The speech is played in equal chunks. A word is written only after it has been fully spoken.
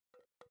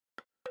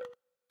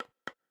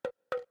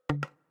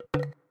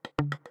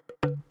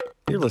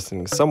You're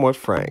listening to Somewhat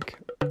Frank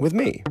with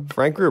me,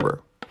 Frank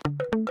Gruber.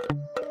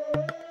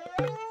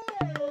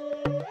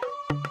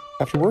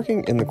 After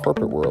working in the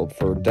corporate world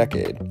for a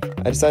decade,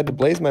 I decided to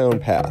blaze my own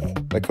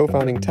path by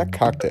co-founding Tech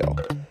Cocktail,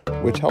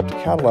 which helped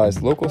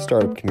catalyze local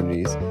startup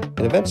communities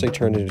and eventually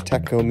turned into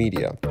TechCo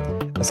Media,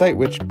 a site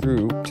which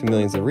grew to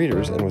millions of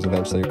readers and was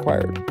eventually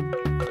acquired.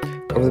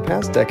 Over the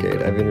past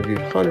decade, I've interviewed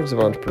hundreds of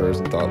entrepreneurs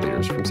and thought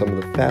leaders from some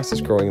of the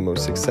fastest growing and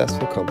most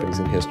successful companies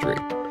in history.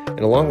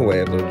 And along the way,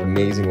 I've learned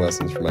amazing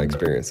lessons from my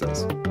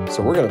experiences.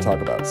 So we're going to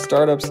talk about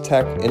startups,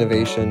 tech,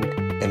 innovation,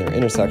 and their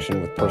intersection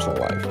with personal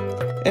life,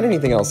 and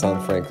anything else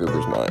on Frank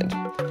Gruber's mind.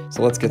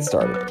 So let's get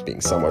started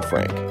being Somewhat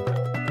Frank.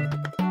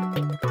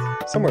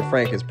 Somewhat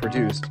Frank is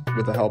produced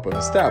with the help of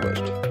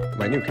Established,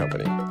 my new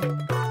company.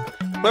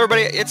 Hello,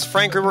 everybody. It's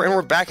Frank Gruber, and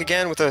we're back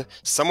again with a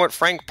Somewhat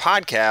Frank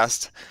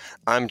podcast.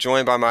 I'm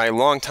joined by my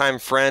longtime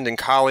friend and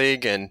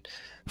colleague and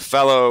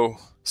fellow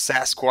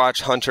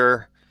Sasquatch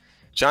hunter,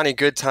 Johnny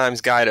Goodtimes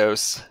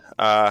Guidos.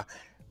 How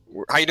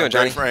you doing,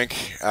 Johnny?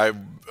 Frank, I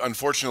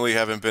unfortunately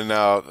haven't been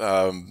out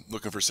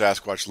looking for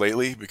Sasquatch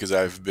lately because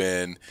I've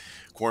been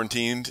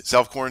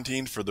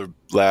self-quarantined for the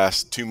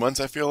last 2 months,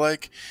 I feel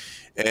like.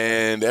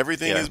 And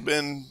everything it's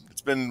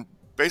been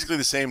basically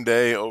the same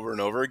day over and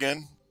over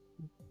again.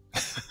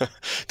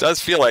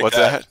 Does feel like What's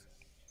that. that?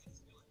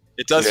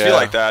 It does feel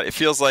like that. It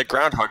feels like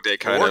Groundhog Day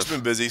kind of. Work's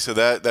been busy, so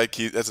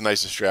that's a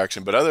nice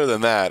distraction. But other than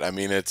that, I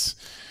mean, it's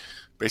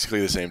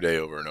basically the same day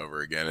over and over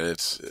again.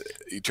 And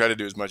you try to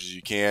do as much as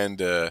you can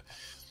to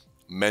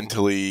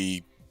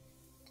mentally,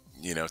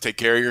 take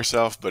care of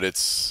yourself. But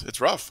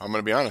it's rough. I'm going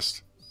to be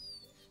honest.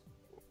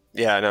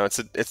 Yeah, no,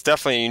 it's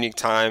definitely a unique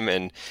time,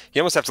 and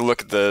you almost have to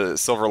look at the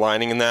silver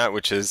lining in that,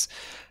 which is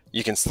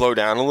you can slow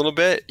down a little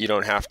bit. You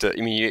don't have to.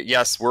 I mean,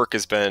 yes, work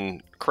has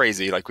been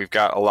crazy. Like we've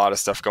got a lot of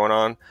stuff going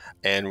on,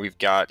 and we've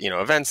got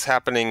events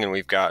happening, and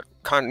we've got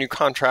new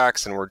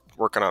contracts, and we're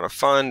working on a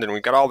fund, and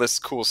we've got all this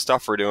cool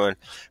stuff we're doing.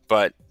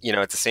 But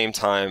at the same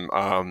time,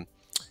 not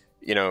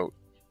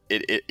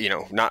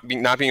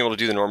being able to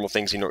do the normal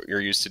things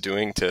you're used to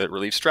doing to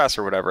relieve stress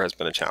or whatever has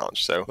been a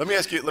challenge. So let me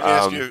ask you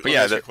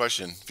a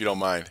question, if you don't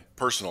mind.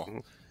 Personal.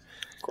 Of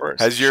course.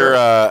 Has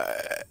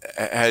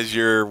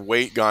your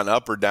weight gone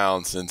up or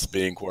down since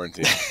being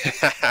quarantined?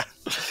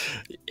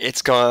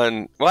 It's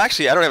gone. Well,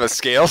 actually, I don't have a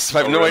scale, so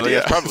I have no idea.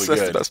 That's probably So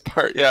that's good. the best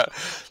part. Yeah.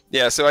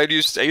 So I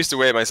used to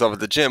weigh myself at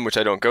the gym, which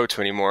I don't go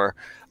to anymore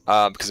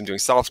because I'm doing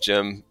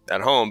self-gym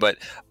at home. But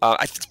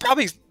it's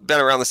probably been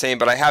around the same.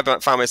 But I have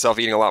found myself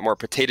eating a lot more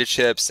potato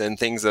chips and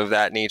things of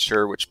that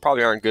nature, which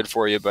probably aren't good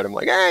for you. But I'm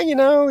like,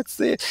 is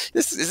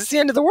this the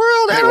end of the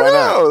world? I don't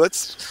know.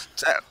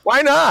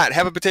 Why not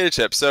have a potato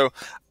chip? So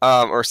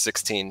or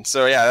 16.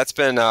 So yeah, that's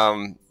been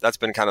kind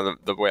of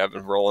the way I've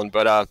been rolling.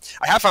 But I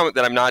have found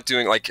that I'm not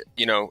doing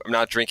I'm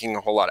not drinking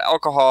a whole lot of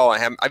alcohol.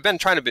 I've been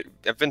trying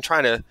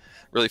to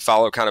really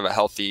follow kind of a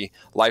healthy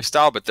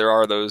lifestyle, but there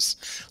are those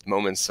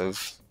moments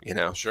of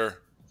Sure.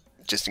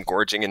 just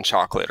engorging in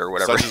chocolate or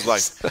whatever. Such is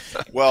life.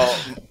 Well,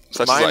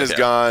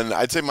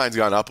 I'd say mine's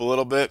gone up a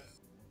little bit,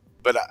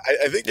 but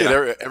I think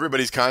that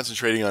everybody's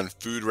concentrating on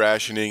food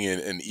rationing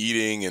and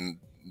eating and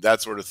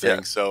that sort of thing.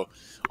 Yeah. So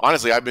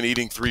honestly, I've been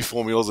eating 3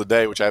 full meals a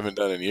day, which I haven't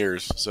done in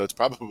years. So it's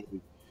probably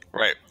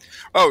right.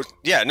 Oh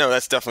yeah, no,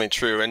 that's definitely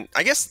true. And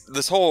I guess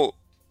this whole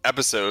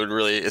episode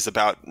really is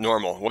about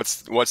normal.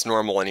 What's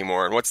normal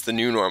anymore, and what's the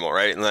new normal,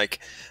 right? And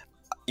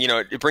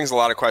it brings a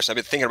lot of questions. I've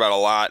been thinking about it a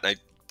lot, and I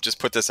just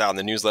put this out in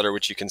the newsletter,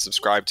 which you can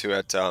subscribe to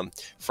at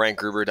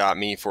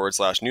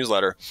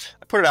frankgruber.me/newsletter.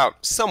 I put it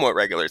out somewhat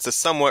regular. It's a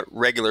somewhat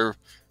regular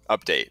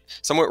update,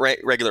 somewhat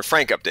regular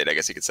Frank update, I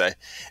guess you could say.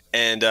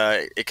 And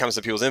it comes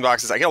to people's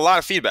inboxes. I get a lot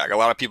of feedback. A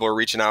lot of people are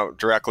reaching out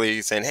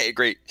directly saying, hey,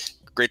 great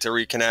to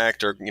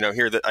reconnect, or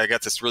hear that I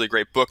got this really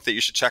great book that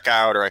you should check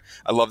out, or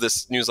I love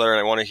this newsletter and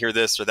I want to hear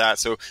this or that.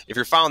 So if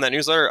you're following that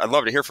newsletter, I'd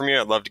love to hear from you.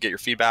 I'd love to get your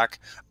feedback.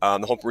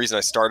 The whole reason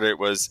I started it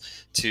was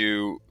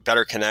to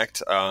better connect,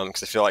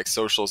 because I feel like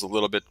social is a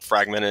little bit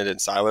fragmented and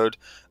siloed,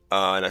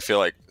 and I feel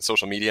like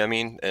social media,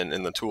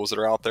 and the tools that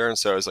are out there. And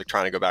so I was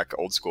trying to go back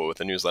old school with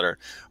the newsletter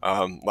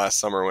last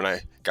summer when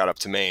I got up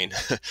to Maine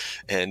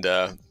and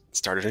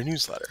started a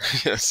newsletter.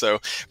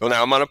 Well,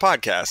 now I'm on a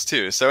podcast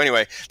too. So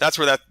anyway, that's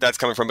where that's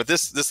coming from. But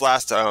this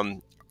last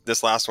one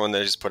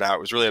that I just put out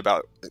was really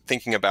about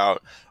thinking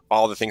about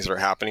all the things that are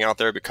happening out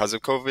there because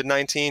of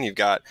COVID-19. You've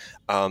got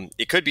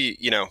it could be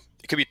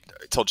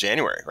till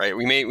January, right?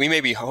 We may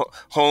be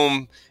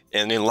home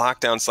and in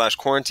lockdown /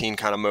 quarantine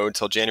kind of mode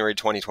till January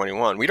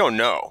 2021. We don't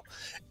know.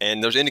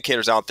 And there's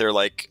indicators out there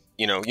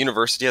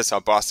university. I saw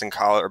Boston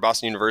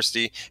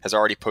University has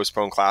already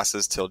postponed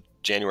classes till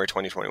January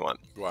 2021.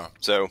 Wow.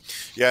 So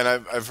yeah, and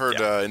I've heard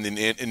in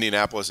the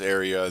Indianapolis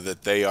area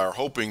that they are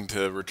hoping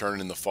to return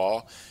in the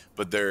fall,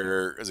 but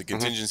there as a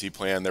contingency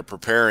plan, they're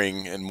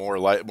preparing and more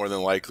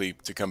than likely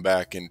to come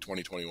back in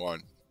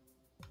 2021.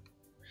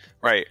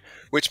 Right,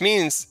 which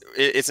means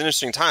it's an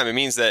interesting time. It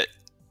means that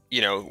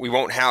we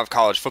won't have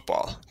college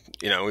football.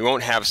 We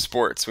won't have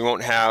sports. We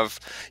won't have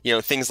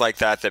things like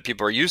that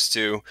people are used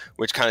to,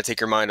 which kind of take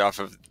your mind off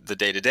of the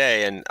day to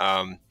day. And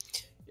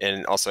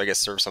and also I guess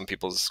serve some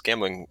people's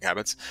gambling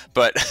habits,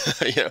 but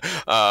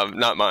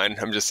not mine.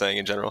 I'm just saying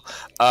in general.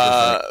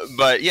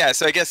 But yeah,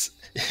 so I guess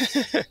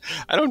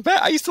I don't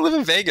bet. I used to live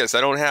in Vegas.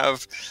 I don't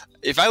have.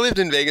 If I lived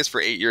in Vegas for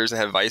 8 years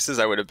and had vices,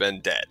 I would have been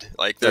dead.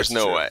 Like, there's That's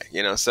no true. way,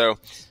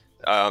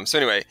 So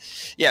anyway,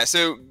 yeah.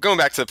 So going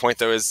back to the point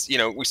though is,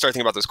 we start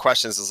thinking about those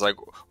questions. Is like,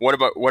 what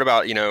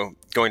about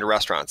going to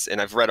restaurants?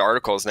 And I've read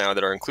articles now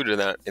that are included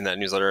in that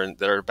newsletter and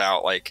that are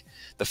about like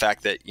the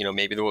fact that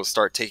maybe they will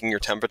start taking your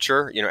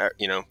temperature.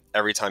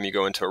 Every time you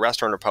go into a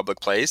restaurant or public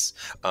place.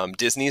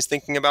 Disney's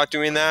thinking about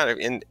doing that,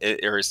 and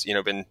it has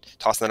been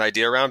tossing that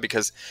idea around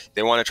because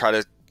they want to try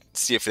to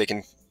see if they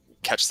can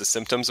catch the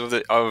symptoms of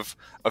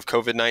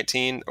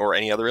COVID-19 or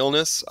any other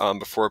illness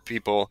before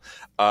people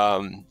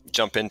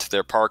jump into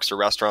their parks or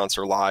restaurants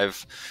or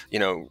live,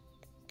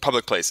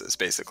 public places,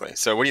 basically.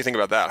 So what do you think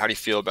about that? How do you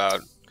feel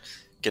about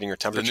getting your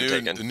temperature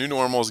taken? The new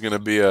normal is going to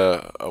be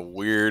a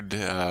weird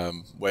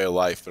way of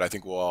life, but I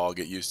think we'll all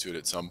get used to it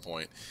at some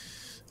point.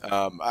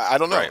 I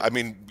don't know. Right. I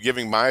mean,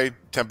 giving my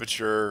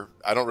temperature,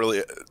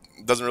 it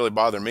doesn't really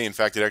bother me. In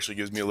fact, it actually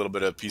gives me a little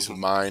bit of peace of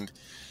mind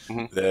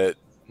that.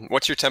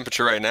 What's your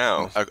temperature right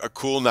now? A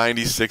cool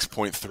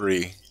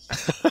 96.3.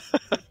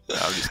 No,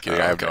 I'm just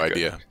kidding. I have no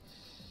idea.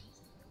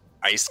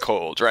 Ice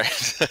cold,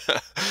 right?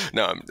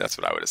 No, that's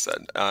what I would have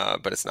said,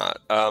 but it's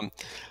not. All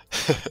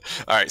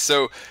right,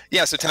 so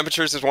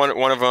temperatures is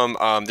one of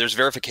them. There's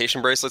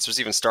verification bracelets.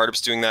 There's even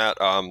startups doing that.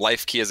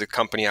 LifeKey is a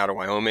company out of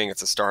Wyoming.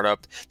 It's a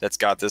startup that's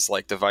got this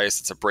like device.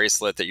 It's a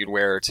bracelet that you'd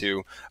wear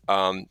to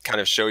kind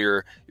of show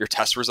your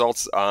test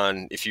results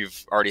on if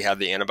you've already had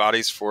the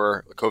antibodies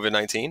for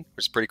COVID-19,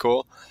 which is pretty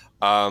cool.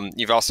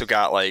 You've also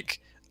got like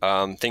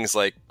things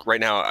like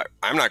right now,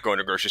 I'm not going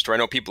to a grocery store. I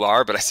know people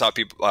are, but I saw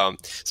people,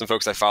 some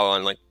folks I follow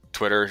on like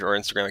Twitter or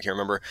Instagram, I can't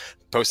remember,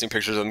 posting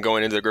pictures of them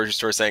going into the grocery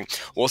store saying,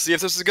 we'll see if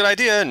this is a good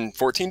idea in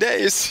 14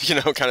 days,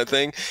 kind of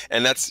thing.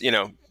 And that's,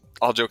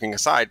 all joking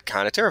aside,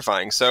 kind of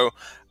terrifying. So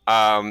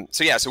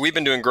we've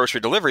been doing grocery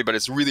delivery, but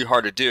it's really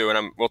hard to do.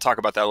 And we'll talk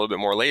about that a little bit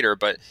more later.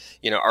 But,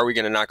 are we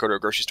going to not go to a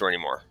grocery store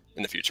anymore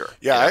in the future?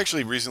 Yeah, I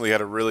actually recently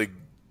had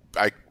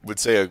I would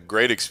say a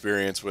great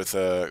experience with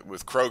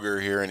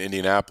Kroger here in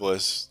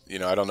Indianapolis.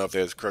 I don't know if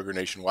they have Kroger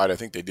nationwide. I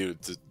think they do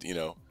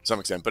to some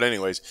extent. But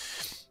anyways,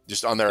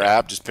 just on their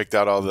app, just picked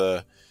out all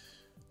the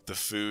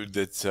food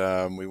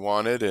that we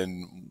wanted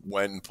and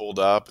went and pulled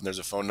up. And there's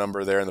a phone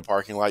number there in the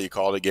parking lot. You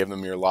called it, gave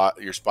them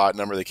your spot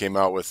number. They came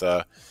out with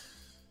a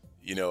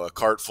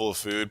cart full of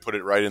food, put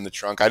it right in the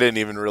trunk. I didn't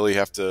even really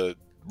have to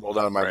roll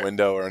down my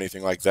window or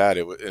anything like that.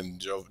 And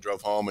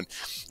drove home. And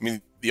I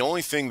mean, the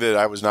only thing that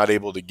I was not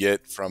able to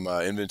get from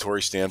an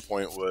inventory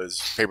standpoint was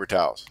paper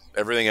towels.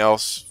 Everything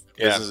else,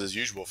 business as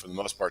usual for the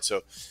most part.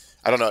 So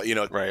I don't know,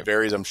 it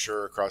varies, I'm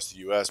sure, across the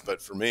U.S.,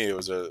 but for me, it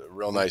was a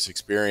real nice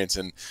experience.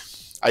 And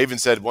I even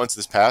said, once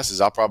this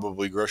passes, I'll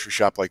probably grocery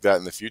shop like that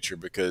in the future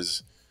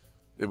because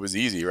it was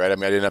easy, right? I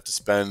mean, I didn't have to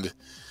spend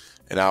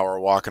an hour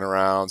walking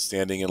around,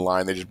 standing in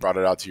line. They just brought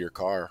it out to your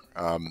car.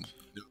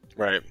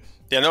 Right.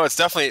 Yeah, no, there's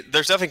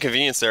definitely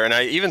convenience there. And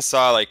I even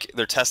saw like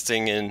they're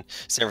testing in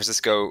San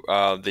Francisco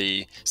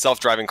the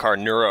self-driving car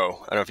Nuro.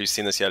 I don't know if you've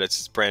seen this yet.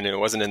 It's brand new. It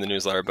wasn't in the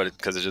newsletter, but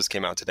because it just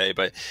came out today.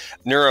 But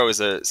Nuro is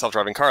a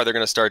self-driving car. They're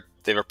going to start.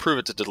 They've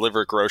approved it to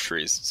deliver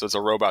groceries. So it's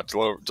a robot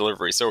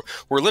delivery. So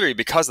we're literally,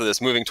 because of this,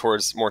 moving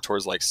more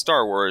towards like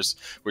Star Wars,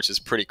 which is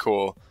pretty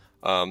cool.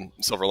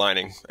 Silver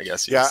lining, I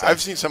guess. Yeah,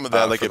 I've seen some of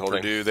that. Like at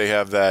Purdue, they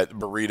have that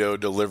burrito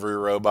delivery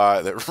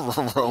robot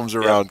that roams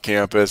around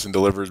campus and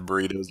delivers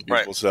burritos to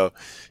people. So,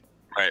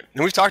 right,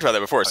 and we've talked about that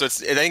before. So I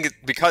think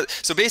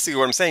so basically,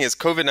 what I'm saying is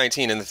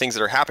COVID-19 and the things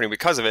that are happening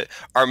because of it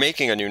are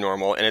making a new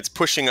normal, and it's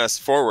pushing us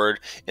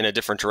forward in a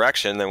different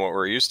direction than what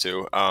we're used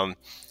to.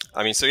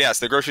 So yes,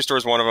 the grocery store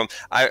is one of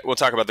them. We'll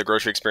talk about the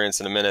grocery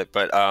experience in a minute,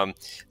 but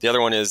the other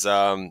one is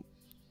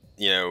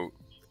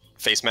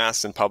face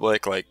masks in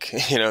public, like,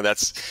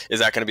 is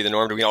that going to be the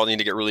norm? Do we all need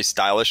to get really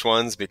stylish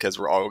ones because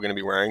we're all going to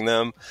be wearing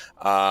them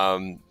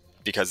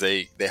because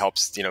they help,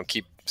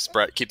 keep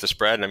the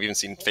spread? And I've even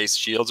seen face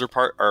shields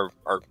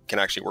can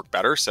actually work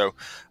better. So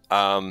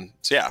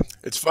yeah,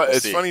 it's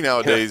funny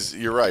nowadays.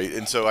 You're right.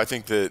 And so I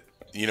think that,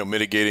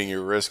 mitigating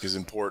your risk is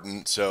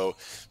important. So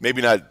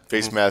maybe not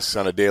face masks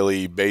on a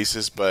daily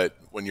basis, but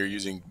when you're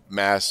using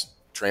mass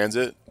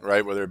transit,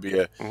 right, whether it be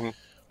a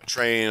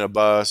train, a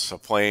bus, a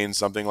plane,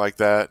 something like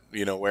that,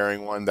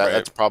 wearing one,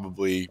 that's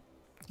probably,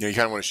 you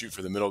kind of want to shoot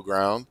for the middle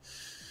ground.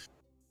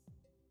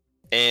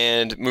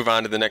 And move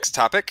on to the next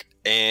topic.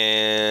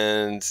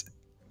 And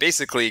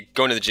basically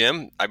going to the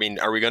gym. I mean,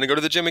 are we going to go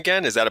to the gym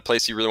again? Is that a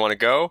place you really want to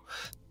go?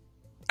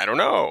 I don't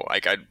know.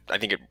 Like, I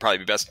think it'd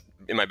probably be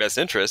in my best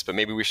interest, but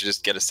maybe we should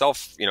just get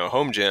a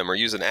home gym or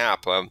use an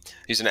app.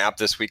 Use an app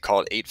this week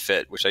called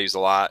 8Fit, which I use a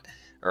lot,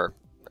 or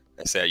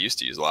I say I used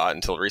to use a lot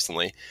until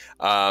recently.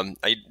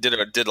 I did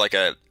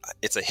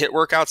it's a HIIT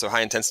workout, so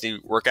high intensity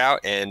workout,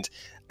 and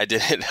I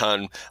did it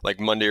on like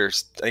Monday, or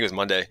I think it was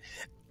Monday.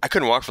 I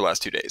couldn't walk for the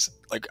last 2 days.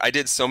 Like I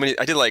did so many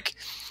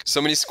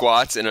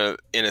squats in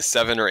a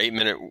 7 or 8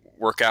 minute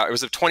workout. It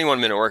was a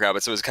 21-minute workout,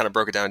 but so it was kind of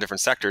broke it down in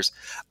different sectors.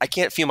 I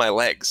can't feel my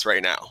legs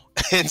right now.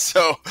 And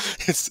so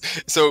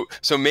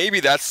so maybe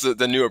that's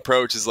the new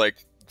approach, is like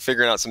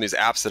figuring out some of these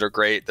apps that are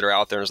great, that are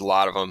out there. There's a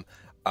lot of them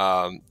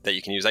that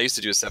you can use. I used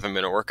to do a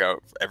 7-minute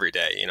workout every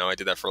day. You know, I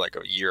did that for like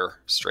a year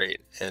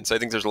straight. And so I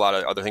think there's a lot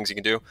of other things you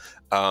can do.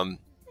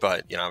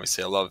 But, you know,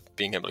 obviously I love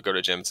being able to go to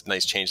a gym. It's a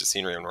nice change of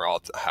scenery when we're all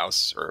at the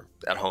house or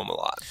at home a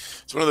lot.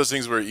 It's one of those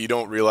things where you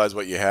don't realize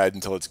what you had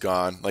until it's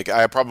gone. Like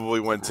I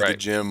probably went to the Right.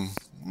 gym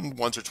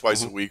once or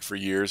twice a week for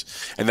years.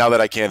 And now that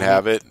I can't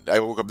have it, I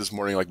woke up this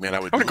morning like, man, I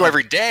want to go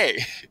every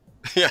day.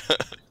 Yeah.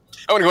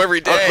 I want to go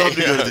every day. I'd love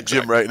to go to the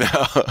gym right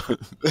now.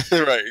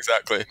 Right,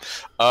 exactly.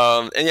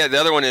 And yeah, the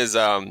other one is,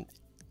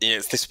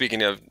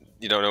 speaking of,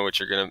 you don't know what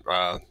you're going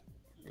to,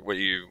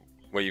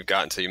 what you've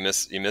got until you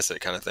miss it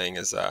kind of thing,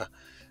 is,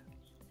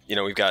 you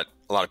know, we've got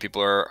a lot of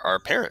people are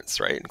parents,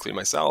 right, including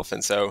myself.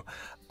 And so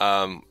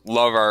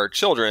love our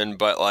children,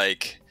 but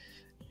like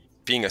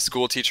being a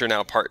school teacher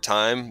now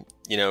part-time,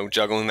 you know,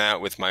 juggling that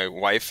with my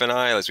wife and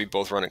I, as we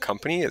both run a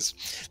company,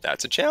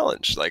 that's a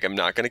challenge. Like, I'm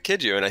not going to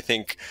kid you. And I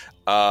think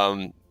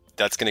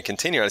that's going to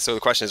continue. And so the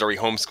question is, are we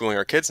homeschooling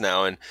our kids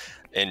now?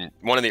 And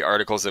one of the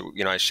articles that,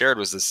 you know, I shared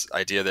was this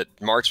idea that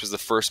March was the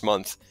first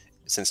month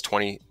since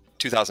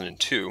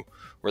 2002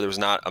 where there was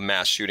not a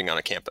mass shooting on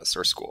a campus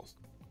or school,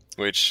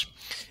 which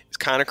is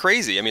kind of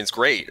crazy. I mean, it's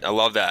great. I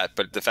love that.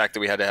 But the fact that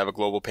we had to have a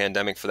global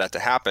pandemic for that to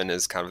happen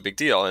is kind of a big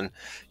deal. And,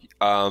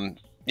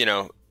 you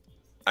know,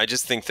 I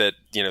just think that,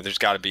 you know, there's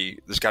got to be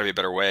a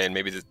better way, and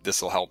maybe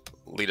this will help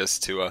lead us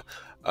to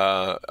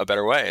a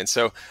better way. And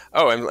so,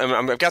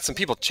 I've got some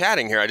people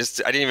chatting here. I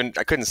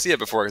couldn't see it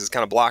before because it's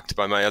kind of blocked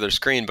by my other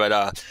screen.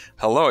 But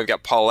hello, I've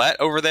got Paulette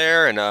over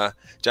there, and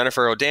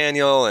Jennifer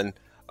O'Daniel, and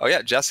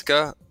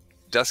Jessica's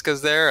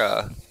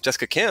there.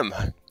 Jessica Kim.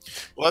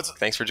 Well,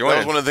 thanks for joining. That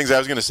was one of the things I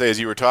was going to say as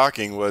you were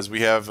talking, was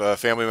we have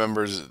family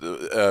members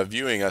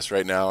viewing us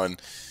right now. And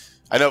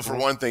I know for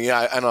one thing,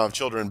 I don't have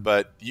children,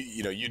 but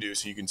you know, you do,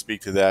 so you can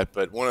speak to that.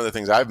 But one of the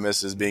things I've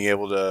missed is being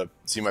able to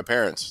see my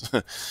parents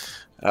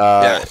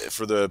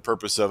for the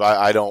purpose of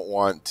I don't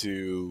want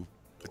to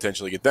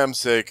potentially get them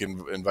sick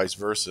and vice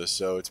versa.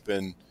 So it's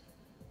been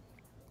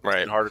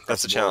hard.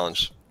 That's a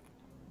challenge.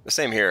 The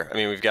same here. I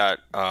mean, we've got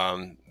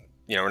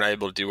you know, we're not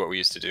able to do what we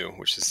used to do,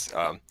 which is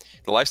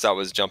the lifestyle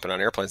was jumping on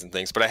airplanes and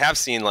things. But I have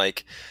seen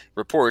like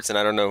reports, and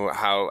I don't know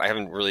how, I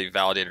haven't really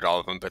validated all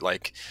of them, but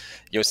like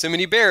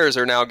Yosemite bears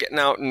are now getting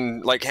out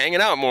and like hanging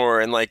out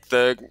more, and like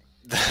the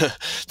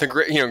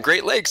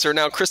Great Lakes are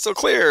now crystal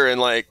clear,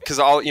 and like, because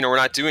we're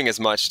not doing as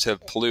much to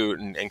pollute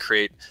and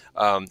create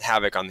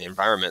havoc on the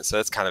environment. So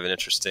that's kind of an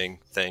interesting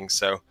thing.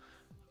 So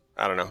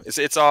I don't know.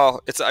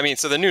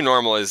 So the new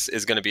normal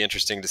is going to be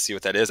interesting to see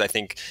what that is. I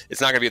think it's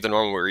not going to be the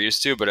normal we're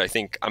used to, but I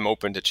think I'm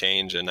open to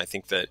change. And I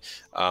think that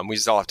we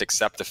just all have to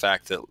accept the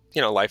fact that,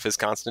 you know, life is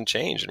constant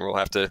change, and we'll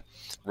have to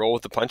roll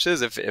with the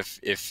punches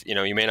if you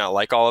know, you may not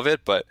like all of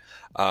it, but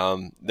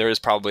there is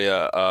probably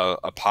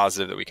a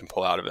positive that we can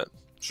pull out of it.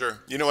 Sure.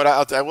 You know what?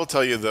 I will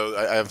tell you, though,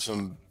 I have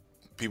some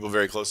people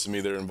very close to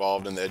me that are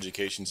involved in the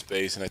education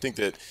space. And I think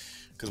that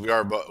because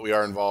we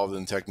are involved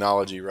in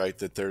technology, right,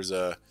 that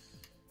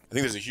I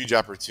think there's a huge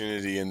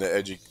opportunity in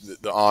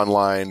the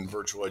online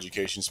virtual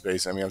education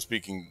space. I mean, I'm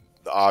speaking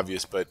the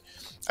obvious, but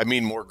I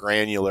mean more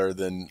granular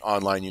than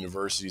online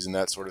universities and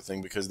that sort of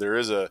thing, because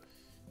it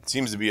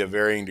seems to be a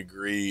varying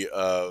degree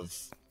of,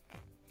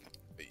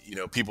 you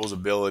know, people's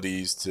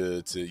abilities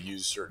to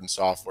use certain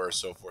software,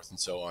 so forth and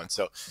so on.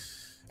 So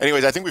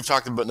anyways, I think we've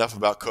talked enough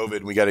about COVID,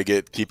 and we got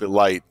to keep it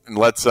light. And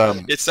let's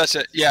it's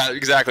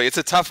exactly. It's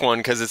a tough one,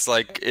 because it's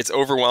like, it's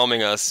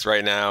overwhelming us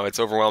right now. It's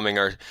overwhelming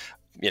our,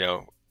 you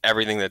know,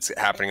 everything that's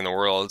happening in the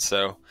world.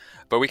 So,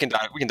 but we can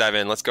dive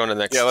in. Let's go into the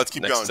next. Yeah, let's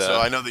keep going.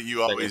 So I know that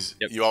you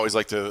always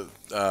like to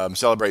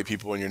celebrate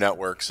people in your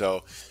network.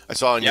 So I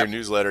saw in your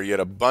newsletter you had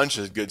a bunch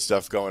of good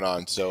stuff going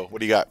on. So what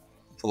do you got?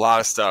 A lot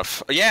of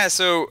stuff. Yeah.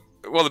 So,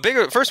 well,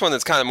 the first one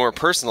that's kind of more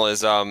personal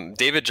is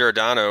David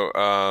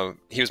Giordano.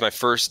 He was my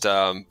first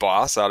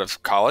boss out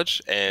of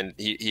college, and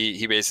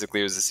he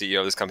basically was the CEO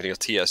of this company called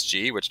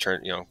TSG, which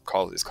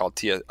is called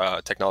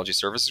Technology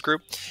Services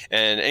Group.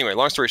 And anyway,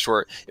 long story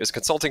short, it was a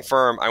consulting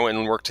firm. I went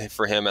and worked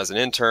for him as an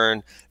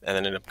intern, and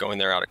then ended up going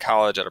there out of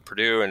college, out of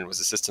Purdue, and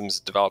was a systems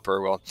developer.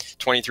 Well,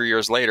 23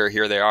 years later,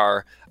 here they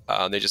are.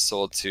 They just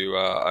sold to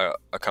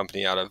a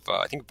company out of,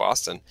 I think,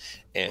 Boston.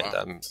 And wow.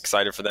 I'm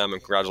excited for them. And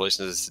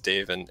congratulations to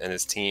Dave and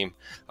his team.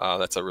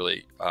 That's a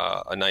really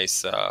a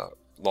nice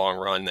long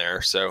run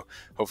there. So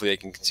hopefully they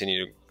can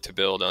continue to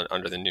build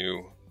under the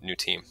new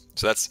team.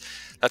 So that's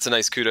a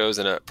nice kudos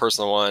and a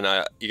personal one.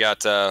 You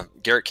got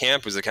Garrett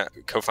Camp, who's a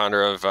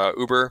co-founder of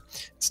Uber,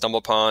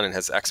 StumbleUpon, and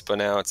has Expa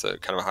now. It's a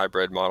kind of a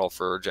hybrid model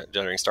for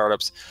generating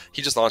startups.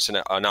 He just launched a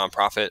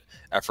nonprofit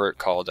effort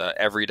called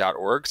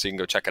every.org. So you can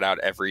go check it out,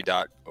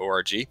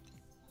 every.org,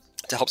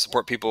 to help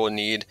support people in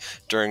need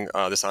during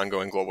this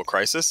ongoing global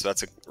crisis. So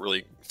that's a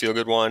really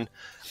feel-good one.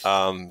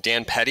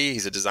 Dan Petty,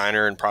 he's a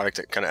designer and product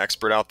kind of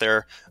expert out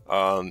there,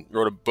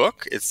 wrote a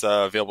book. It's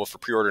available for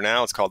pre-order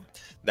now. It's called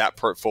That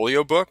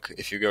Portfolio Book.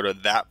 If you go to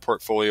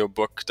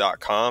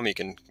thatportfoliobook.com, you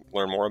can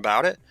learn more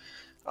about it.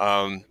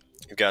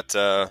 You've got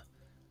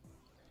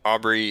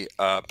Aubrey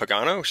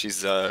Pagano.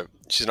 She's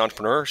an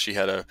entrepreneur. She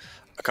had a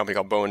company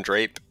called Bow and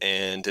Drape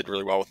and did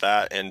really well with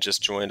that, and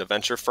just joined a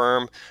venture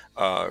firm,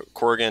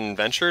 Corrigan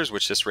Ventures,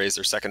 which just raised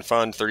their second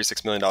fund,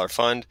 $36 million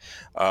fund.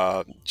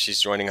 She's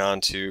joining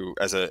on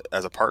as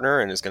a partner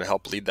and is going to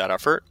help lead that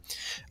effort.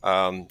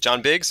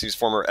 John Biggs, who's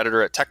former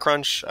editor at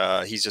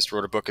TechCrunch, he's just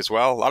wrote a book as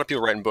well. A lot of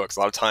people writing books, a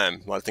lot of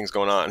time, a lot of things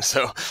going on,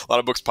 so a lot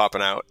of books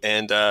popping out.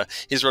 And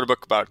he's wrote a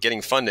book about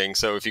getting funding.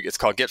 So it's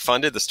called Get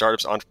Funded: The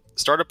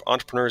Startup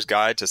Entrepreneur's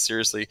Guide to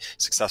Seriously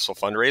Successful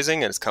Fundraising,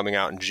 and it's coming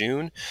out in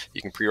June.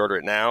 You can pre-order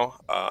it now.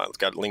 I've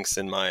got links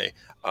in my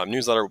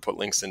newsletter. We'll put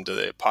links into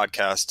the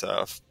podcast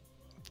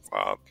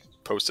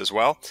post as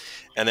well.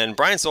 And then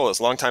Brian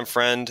Solis, longtime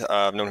friend.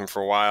 I've known him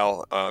for a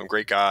while.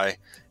 Great guy.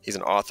 He's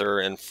an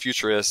author and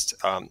futurist.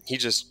 He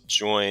just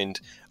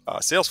joined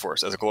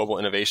SalesForce as a Global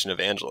Innovation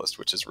Evangelist,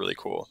 which is really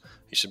cool.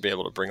 He should be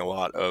able to bring a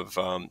lot of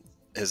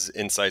his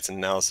insights and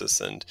analysis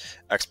and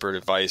expert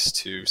advice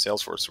to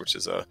SalesForce, which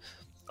is a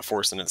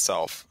force in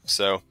itself.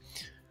 So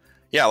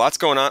yeah, lots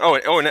going on.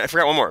 Oh, and I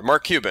forgot one more.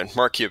 Mark Cuban.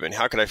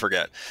 How could I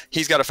forget?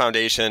 He's got a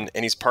foundation,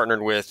 and he's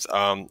partnered with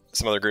some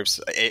other groups,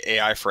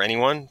 AI for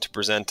Anyone, to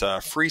present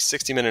free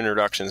 60-minute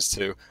introductions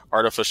to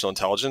artificial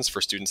intelligence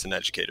for students and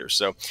educators.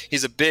 So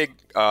he's a big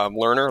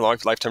learner,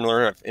 lifetime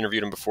learner. I've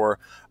interviewed him before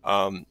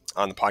on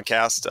the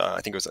podcast. I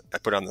think I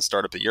put it on the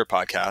Startup of the Year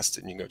podcast,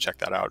 and you can go check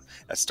that out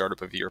at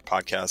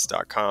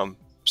startupoftheyearpodcast.com.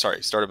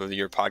 Startup of the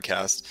Year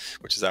podcast,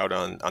 which is out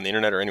on the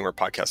internet or anywhere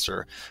podcasts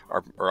are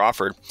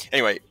offered.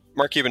 Anyway,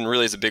 Mark Cuban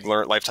really is a big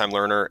lifetime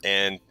learner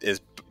and is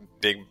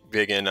big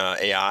in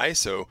AI.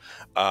 So,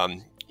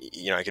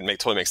 it can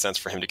totally make sense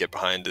for him to get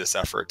behind this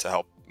effort to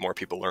help more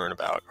people learn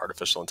about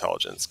artificial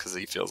intelligence, because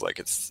he feels like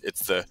it's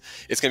going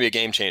to be a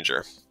game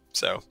changer.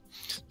 So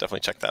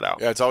definitely check that out.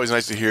 Yeah, it's always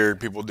nice to hear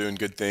people doing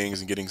good things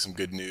and getting some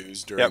good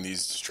news during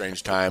these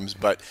strange times.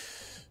 But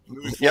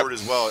moving forward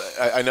as well,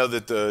 I know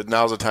that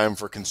now's the time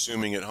for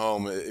consuming at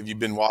home. Have you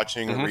been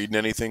watching or reading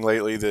anything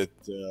lately that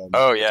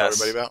tell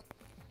everybody about?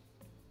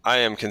 I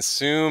am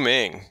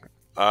consuming.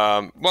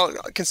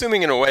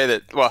 Consuming in a way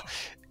that,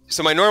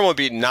 so my normal would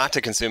be not to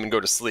consume and go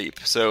to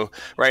sleep. So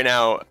right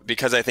now,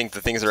 because I think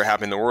the things that are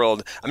happening in the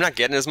world, I'm not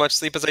getting as much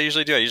sleep as I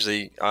usually do. I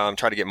usually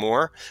try to get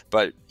more,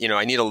 but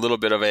I need a little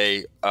bit of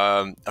a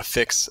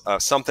fix,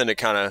 something to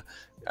kind of,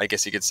 I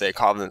guess you could say,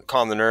 calm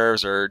the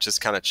nerves or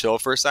just kind of chill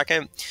for a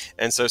second.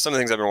 And so some of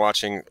the things I've been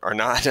watching are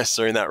not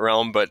necessarily in that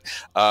realm, but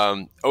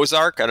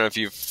Ozark, I don't know if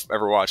you've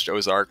ever watched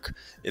Ozark.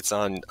 It's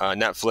on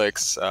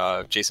Netflix.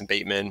 Jason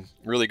Bateman,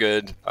 really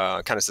good,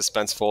 kind of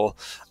suspenseful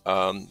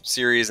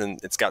series,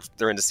 and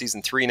they're into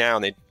season 3 now,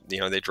 and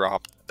they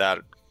dropped that,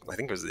 I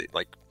think it was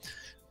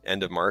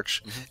end of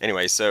March.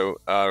 Anyway, so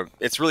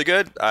it's really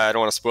good. I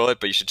don't want to spoil it,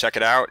 but you should check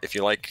it out if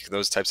you like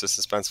those types of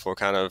suspenseful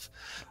kind of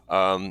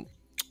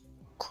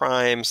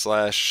crime /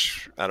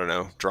 I don't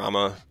know,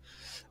 drama.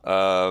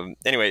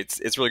 Anyway,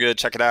 it's really good.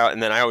 Check it out.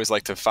 And then I always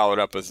like to follow it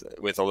up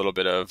with a little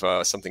bit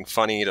of something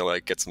funny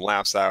to get some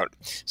laughs out.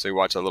 So we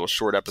watch a little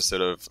short episode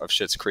of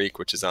Schitt's Creek,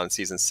 which is on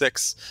season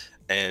 6,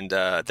 and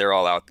they're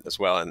all out as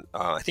well. And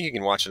I think you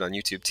can watch it on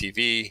YouTube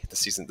TV, the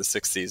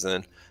 6th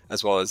season,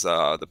 as well as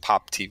the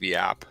Pop TV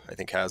app, I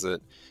think has it.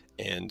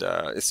 And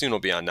it soon will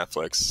be on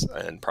Netflix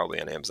and probably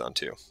on Amazon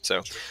too.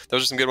 So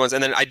those are some good ones.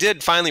 And then I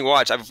did finally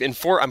watch. I'm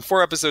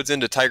 4 episodes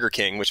into Tiger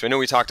King, which I know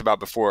we talked about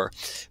before,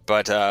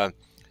 but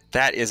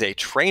that is a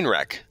train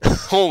wreck.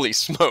 Holy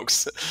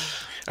smokes!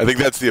 I think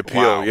that's the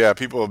appeal. Wow. Yeah,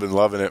 people have been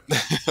loving it.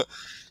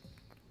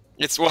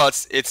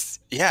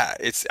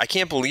 I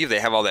can't believe they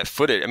have all that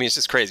footage. I mean, it's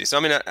just crazy. So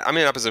I'm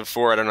in episode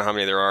 4. I don't know how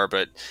many there are,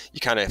 but you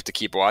kind of have to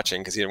keep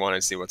watching because you want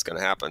to see what's going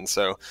to happen.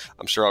 So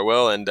I'm sure I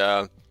will. And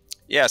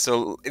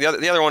so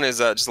the other one is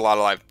just a lot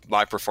of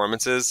live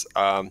performances.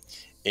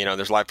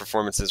 There's live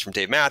performances from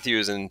Dave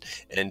Matthews and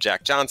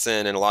Jack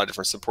Johnson and a lot of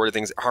different supported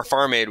things. Our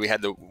Farm Aid, we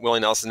had the Willie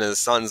Nelson and his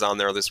sons on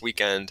there this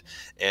weekend,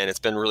 and it's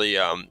been really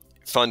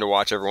fun to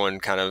watch everyone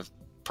kind of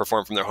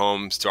perform from their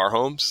homes to our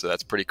homes. So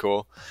that's pretty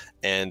cool.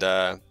 And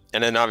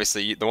then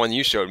obviously the one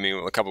you showed me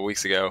a couple of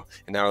weeks ago,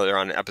 and now they're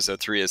on episode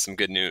 3, is some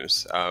good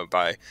news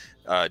by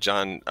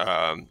John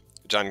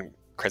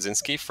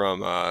Krasinski from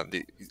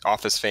the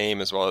Office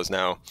fame, as well as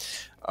now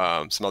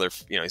some other,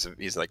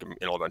 he's in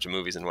a bunch of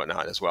movies and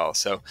whatnot as well.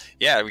 So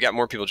yeah, we got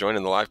more people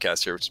joining the live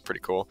cast here, which is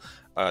pretty cool.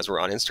 As we're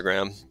on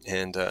Instagram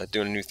and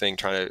doing a new thing,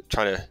 trying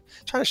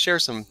to share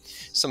some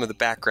of the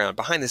background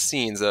behind the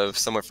scenes of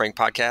Somewhat Frank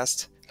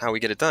podcast, how we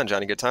get it done.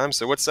 Johnny, good time.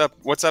 So what's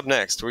up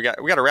next? We got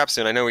to wrap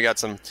soon. I know we got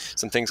some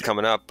things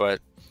coming up,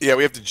 but yeah,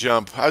 we have to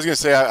jump. I was gonna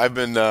say I've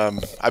been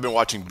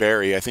watching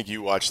Barry. I think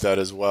you watched that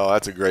as well.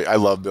 I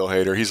love Bill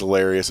Hader. He's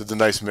hilarious. It's a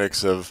nice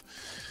mix of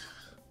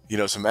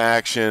some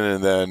action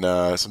and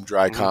then some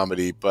dry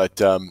comedy.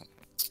 But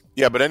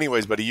Yeah, but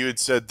anyways, buddy, you had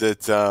said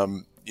that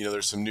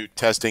there's some new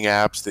testing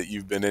apps that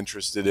you've been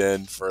interested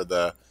in for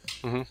the,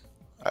 Hmm.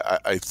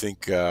 I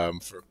think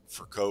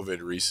for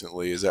COVID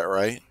recently. Is that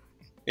right?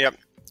 Yep.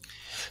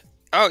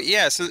 Oh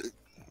yeah. So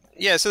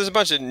there's a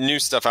bunch of new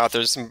stuff out there.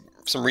 There's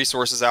some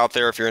resources out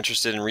there. If you're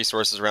interested in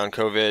resources around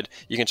COVID,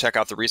 you can check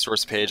out the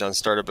resource page on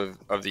Startup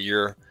of the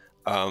Year,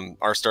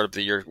 our Startup of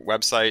the Year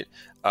website.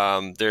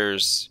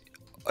 There's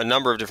a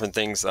number of different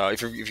things.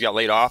 If you got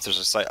laid off, there's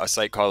a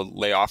site called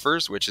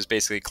Layoffers, which is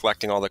basically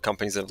collecting all the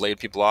companies that have laid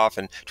people off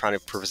and trying to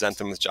present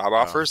them with job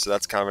offers. So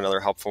that's kind of another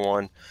helpful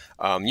one.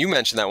 You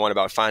mentioned that one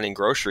about finding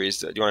groceries.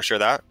 Do you want to share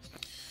that?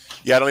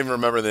 Yeah, I don't even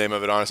remember the name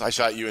of it, honestly. I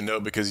shot you a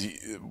note because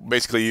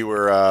basically you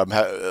were a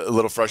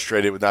little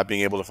frustrated with not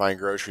being able to find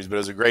groceries, but it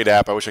was a great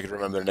app. I wish I could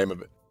remember the name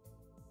of it.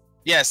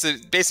 Yeah, so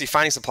basically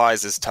finding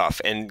supplies is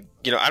tough. And,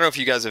 I don't know if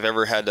you guys have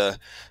ever had to,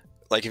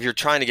 like, if you're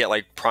trying to get,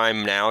 like,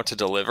 Prime Now to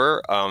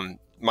deliver,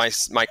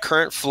 my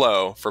current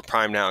flow for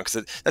Prime Now,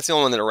 because that's the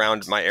only one that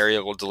around my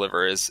area will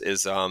deliver, is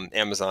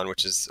Amazon,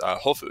 which is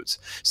Whole Foods.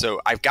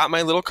 So I've got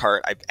my little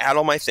cart. I add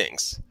all my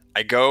things.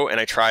 I go and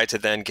I try to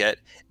then get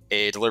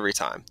a delivery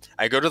time.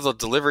 I go to the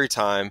delivery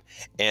time,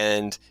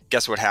 and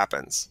guess what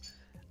happens?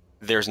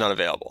 There's none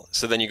available.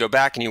 So then you go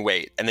back and you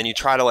wait, and then you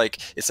try to, like,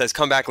 it says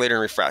come back later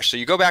and refresh. So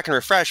you go back and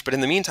refresh, but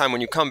in the meantime,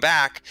 when you come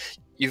back,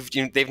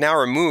 they've now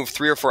removed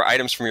 3 or 4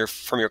 items from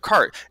your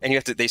cart, and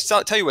they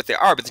tell you what they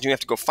are, but then you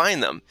have to go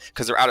find them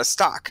because they're out of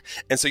stock.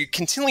 And so you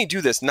continually do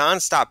this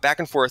nonstop back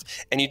and forth,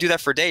 and you do that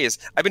for days.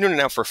 I've been doing it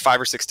now for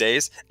 5 or 6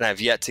 days, and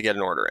I've yet to get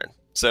an order in.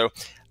 So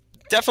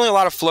definitely a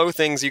lot of flow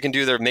things you can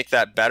do to make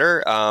that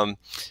better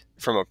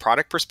from a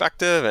product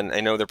perspective. And I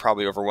know they're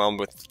probably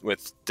overwhelmed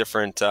with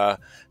different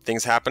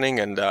things happening,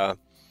 and but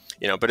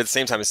at the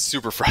same time, it's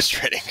super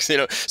frustrating.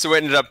 So we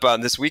ended up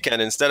this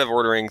weekend, instead of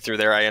ordering through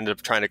there, I ended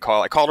up trying to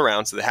call. I called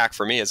around. So the hack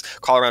for me is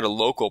call around to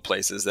local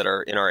places that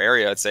are in our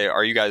area and say,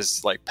 are you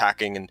guys like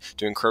packing and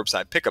doing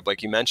curbside pickup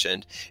like you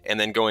mentioned, and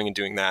then going and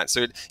doing that.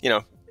 So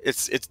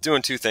it's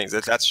doing two things.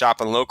 That's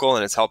shopping local,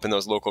 and it's helping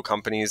those local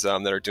companies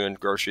that are doing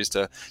groceries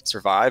to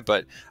survive.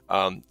 But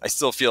I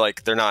still feel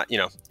like they're not,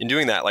 in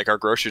doing that, like our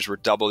groceries were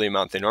double the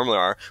amount they normally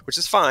are, which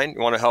is fine. You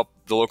want to help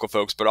the local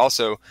folks, but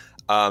also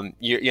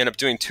you end up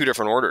doing 2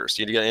 different orders.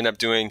 You end up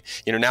doing,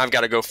 now I've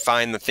got to go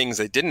find the things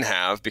they didn't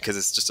have because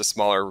it's just a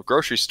smaller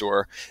grocery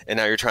store. And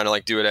now you're trying to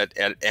like do it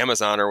at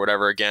Amazon or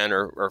whatever again,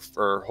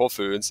 or Whole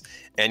Foods.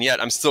 And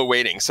yet I'm still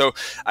waiting. So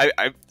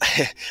I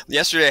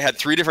yesterday I had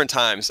 3 different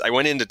times. I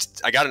went on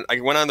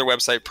their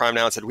website, Prime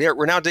Now, and said,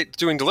 we're now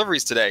doing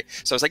deliveries today.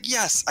 So I was like,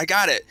 yes, I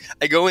got it.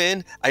 I go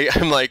in,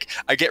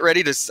 I get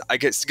ready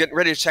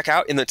to check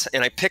out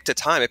and I picked a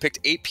time. I picked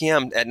 8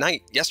 p.m. at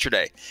night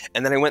yesterday.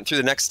 And then I went through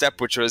the next step,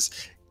 which was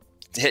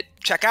hit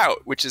checkout,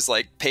 which is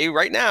like pay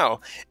right now.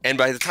 And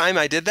by the time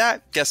I did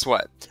that, guess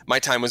what? My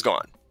time was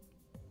gone.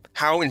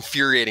 How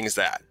infuriating is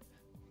that?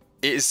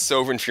 It is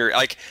so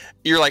infuriating.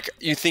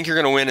 You think you're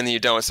going to win and then you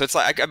don't. So it's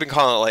like, I've been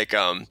calling it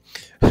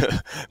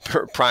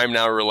like Prime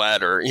Now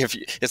roulette, or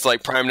it's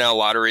like Prime Now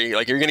lottery.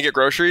 Like, you're going to get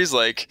groceries.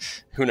 Like,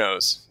 who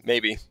knows?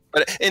 Maybe.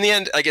 But in the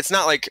end, like, it's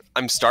not like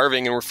I'm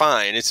starving and we're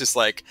fine. It's just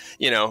like,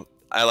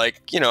 I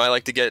like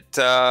to get,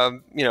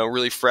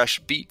 really fresh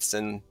beets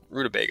and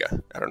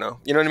rutabaga. I don't know.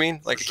 You know what I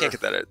mean? Like, I can't get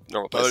that at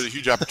normal places. Well, there's a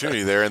huge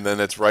opportunity there, and then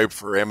it's ripe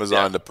for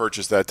Amazon to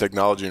purchase that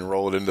technology and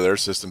roll it into their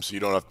system, so you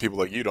don't have people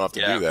like you don't have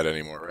to do that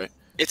anymore, right?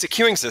 It's a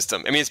queuing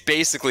system. I mean, it's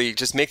basically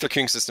just make their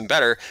queuing system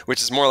better,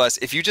 which is more or less,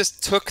 if you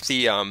just took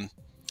the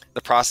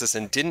process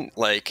and didn't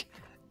like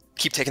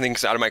keep taking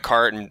things out of my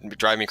cart and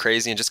drive me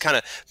crazy, and just kind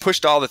of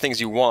pushed all the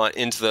things you want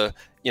into the,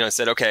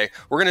 said, okay,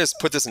 we're going to just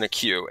put this in a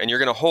queue, and you're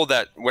going to hold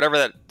that,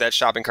 whatever that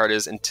shopping cart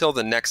is, until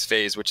the next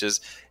phase, which is,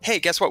 hey,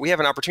 guess what? We have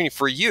an opportunity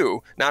for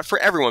you, not for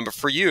everyone, but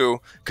for you,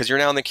 because you're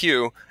now in the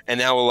queue, and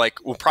now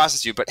we'll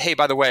process you. But hey,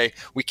 by the way,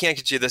 we can't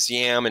get you this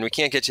yam, and we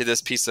can't get you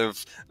this piece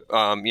of,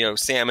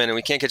 salmon, and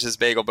we can't get you this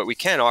bagel, but we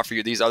can offer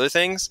you these other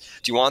things.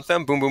 Do you want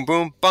them? Boom, boom,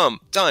 boom,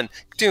 bum, done,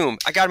 doom.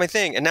 I got my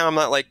thing, and now I'm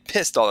not like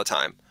pissed all the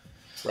time.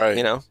 Right.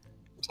 I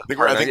think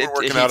we're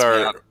working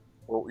out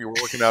we're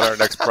working out our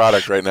next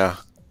product right now.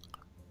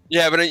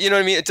 Yeah, but you know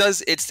what I mean? It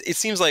does. It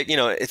seems like,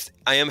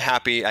 I am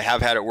happy. I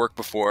have had it work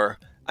before.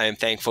 I am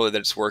thankful that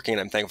it's working.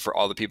 I'm thankful for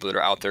all the people that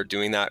are out there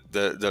doing that,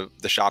 the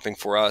shopping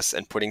for us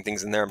and putting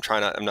things in there.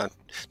 I'm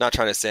not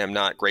trying to say I'm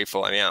not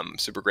grateful. I am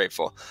super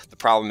grateful. The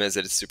problem is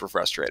that it's super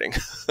frustrating.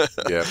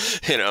 Yeah.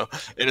 And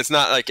it's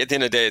not like, at the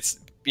end of the day,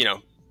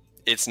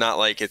 it's not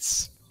like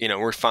it's,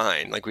 we're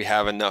fine. Like, we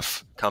have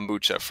enough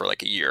kombucha for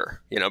like a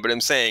year, but I'm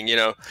saying,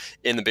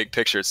 in the big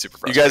picture, it's super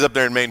frustrating. You guys up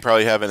there in Maine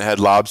probably haven't had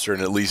lobster in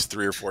at least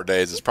 3 or 4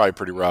 days. It's probably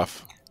pretty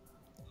rough.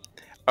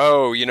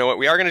 Oh, you know what?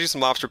 We are going to do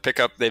some lobster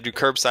pickup. They do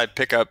curbside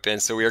pickup, and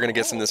so we are going to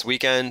get some this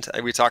weekend.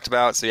 We talked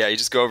about. So yeah, you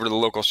just go over to the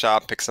local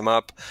shop, pick some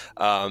up,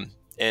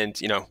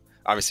 and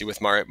obviously with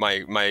my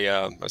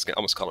I was gonna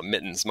almost call them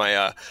mittens,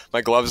 my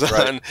gloves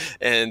on,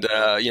 and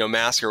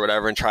mask or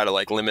whatever, and try to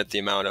like limit the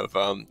amount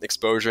of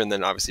exposure, and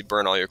then obviously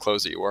burn all your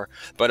clothes that you wore.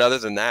 But other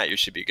than that, you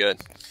should be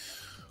good.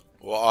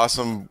 Well,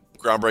 awesome.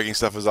 groundbreaking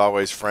stuff as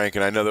always, Frank.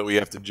 And I know that we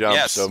have to jump,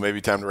 Yes. so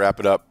maybe time to wrap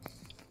it up.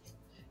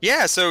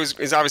 Yeah, so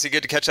it's obviously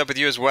good to catch up with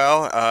you as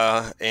well,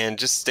 and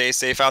just stay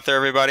safe out there,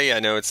 everybody.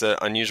 I know it's an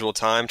unusual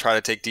time. Try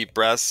to take deep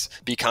breaths,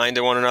 be kind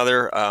to one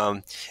another,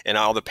 and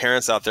all the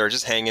parents out there,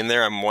 just hang in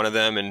there. I'm one of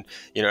them, and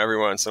every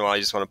once in a while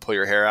you just want to pull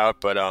your hair out.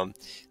 But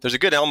there's a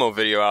good Elmo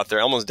video out there.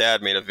 Elmo's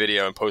dad made a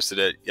video and posted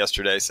it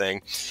yesterday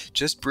saying,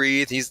 "Just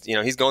breathe." He's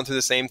going through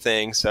the same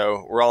thing,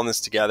 so we're all in this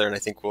together. And I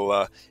think we'll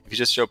if you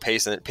just show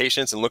patience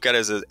and look at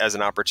it as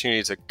an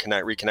opportunity to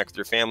reconnect with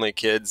your family,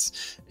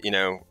 kids,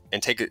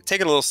 and take it a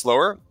little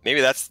slower.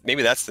 Maybe that's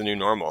the new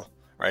normal,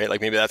 right?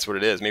 Like maybe that's what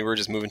it is. Maybe we're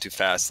just moving too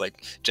fast,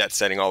 like jet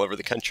setting all over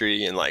the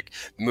country and like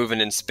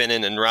moving and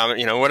spinning and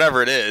ramen,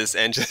 whatever it is.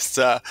 And just,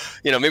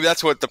 maybe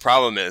that's what the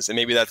problem is. And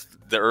maybe that's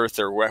the earth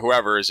or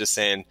whoever is just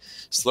saying,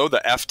 slow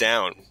the F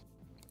down.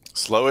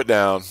 Slow it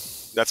down.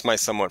 That's my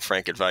somewhat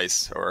frank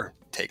advice or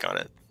take on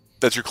it.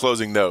 That's your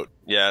closing note.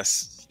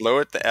 Yes. Slow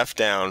it the F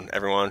down,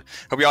 everyone.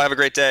 Hope you all have a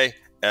great day.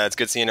 It's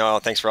good seeing you all.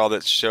 Thanks for all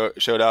that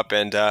showed up.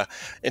 And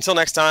until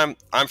next time,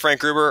 I'm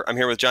Frank Gruber. I'm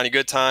here with Johnny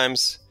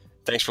Goodtimes.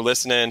 Thanks for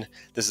listening.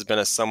 This has been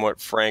a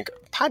Somewhat Frank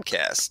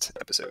podcast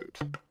episode.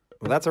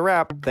 Well, that's a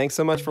wrap. Thanks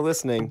so much for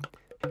listening.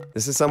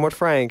 This is Somewhat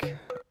Frank,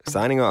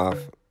 signing off.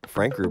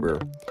 Frank Gruber.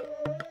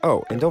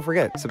 Oh, and don't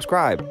forget,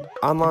 subscribe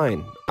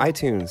online,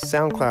 iTunes,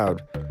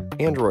 SoundCloud,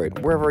 Android,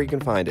 wherever you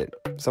can find it.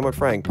 Somewhat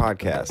Frank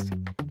podcast.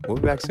 We'll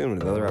be back soon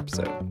with another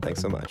episode.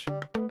 Thanks so much.